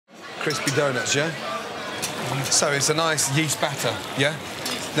crispy donuts, yeah? So it's a nice yeast batter, yeah?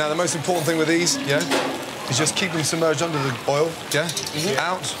 Now, the most important thing with these, yeah, is just keep them submerged under the oil, yeah?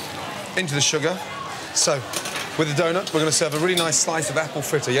 Out, into the sugar. So, with the donut, we're going to serve a really nice slice of apple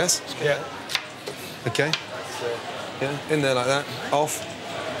fritter, yes? Yeah. OK. Yeah, in there like that, off,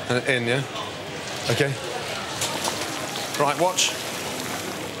 and in, yeah? OK. Right, watch.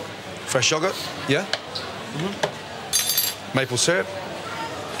 Fresh yogurt, yeah? Maple syrup.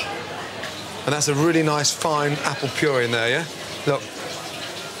 And that's a really nice, fine apple puree in there, yeah? Look,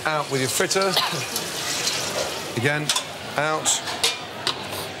 out with your fritter. Again, out.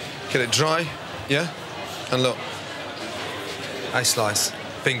 Get it dry, yeah? And look, a slice.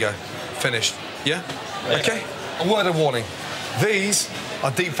 Bingo. Finished. Yeah? OK? A word of warning. These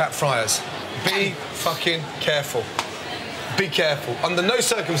are deep fat fryers. Be fucking careful. Be careful. Under no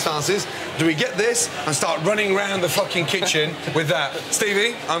circumstances do we get this and start running around the fucking kitchen with that.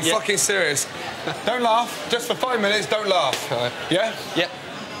 Stevie, I'm fucking serious. Don't laugh. Just for 5 minutes, don't laugh. Yeah? Yep.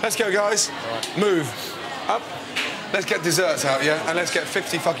 Let's go, guys. Right. Move. Up. Let's get desserts out, yeah? And let's get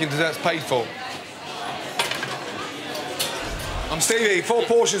 50 fucking desserts paid for. I'm Stevie, 4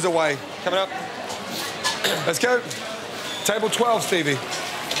 portions away. Coming up. Let's go. Table 12, Stevie.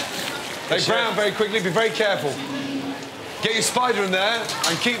 They brown very quickly, be very careful. Get your spider in there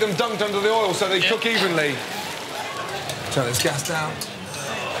and keep them dunked under the oil so they cook evenly. Turn this gas down.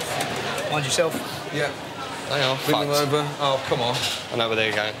 Mind yourself. Yeah. They are. Bring them over. Oh, come on. I know where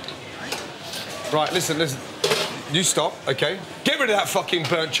they're going. Right, listen. You stop, OK? Get rid of that fucking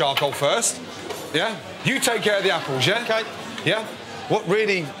burnt charcoal first. Yeah? You take care of the apples, yeah? OK. Yeah? What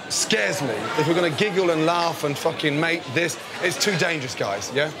really scares me, if we're going to giggle and laugh and fucking make this, it's too dangerous,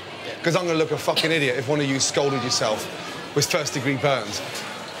 guys, yeah? Because I'm going to look a fucking idiot if one of you scolded yourself with first-degree burns.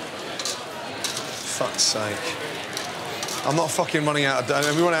 Fuck's sake. I'm not fucking running out of...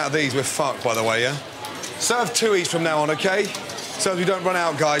 If we run out of these, we're fucked, by the way, yeah? Serve 2 each from now on, OK? So we don't run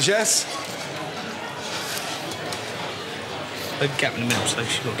out, guys, yes? There's a gap in the middle, so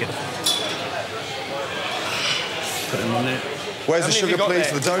she's got to get it. Put them on there. Where's the sugar, please,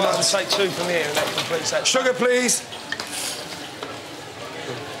 for the donuts? I'll take 2 from here and that completes that. Sugar, please.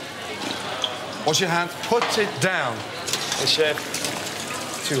 Wash your hand. Put it down. Yes, chef.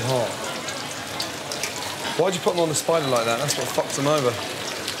 Too hot. Why'd you put them on the spider like that? That's what fucked them over.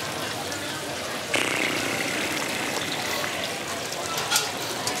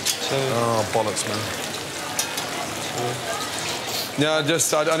 Oh, bollocks, man.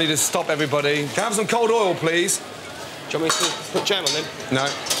 Yeah, I need to stop everybody. Can I have some cold oil, please? Do you want me to put jam on then? No.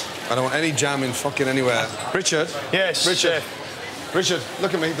 I don't want any jam in fucking anywhere. Richard? Yes, Richard. chef. Richard,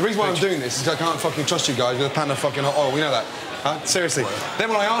 look at me. The reason why I'm doing this is I can't fucking trust you guys with a pan of fucking hot oil. We know that. Huh? Seriously. Then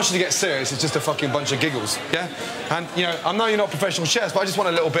when I ask you to get serious, it's just a fucking bunch of giggles, yeah? And, you know, I know you're not professional chefs, but I just want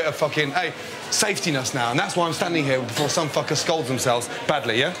a little bit of fucking, hey, safety-ness now. And that's why I'm standing here before some fucker scolds themselves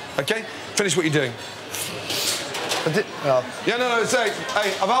badly, yeah? OK? Finish what you're doing. Yeah, no, say,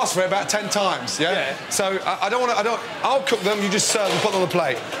 hey, I've asked for it about 10 times, yeah? So I don't want to, I'll cook them, you just serve and put them on the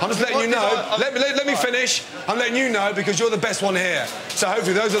plate. I'm just letting you know, let me finish. I'm letting you know because you're the best one here. So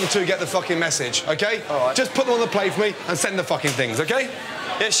hopefully those other 2 get the fucking message, OK? All right. Just put them on the plate for me and send the fucking things, OK?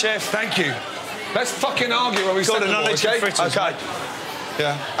 Yes, chef. Thank you. Let's fucking argue when we send them all, OK? OK.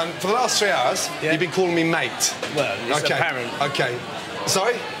 Yeah, and for the last 3 hours, you've been calling me mate. Well, it's apparent. OK.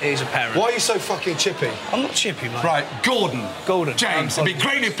 Sorry? It is apparent. Why are you so fucking chippy? I'm not chippy, mate. Right, Gordon. Gordon. James, it'd be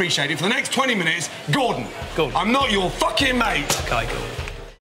greatly appreciated for the next 20 minutes, Gordon. Gordon. I'm not your fucking mate. OK, Gordon.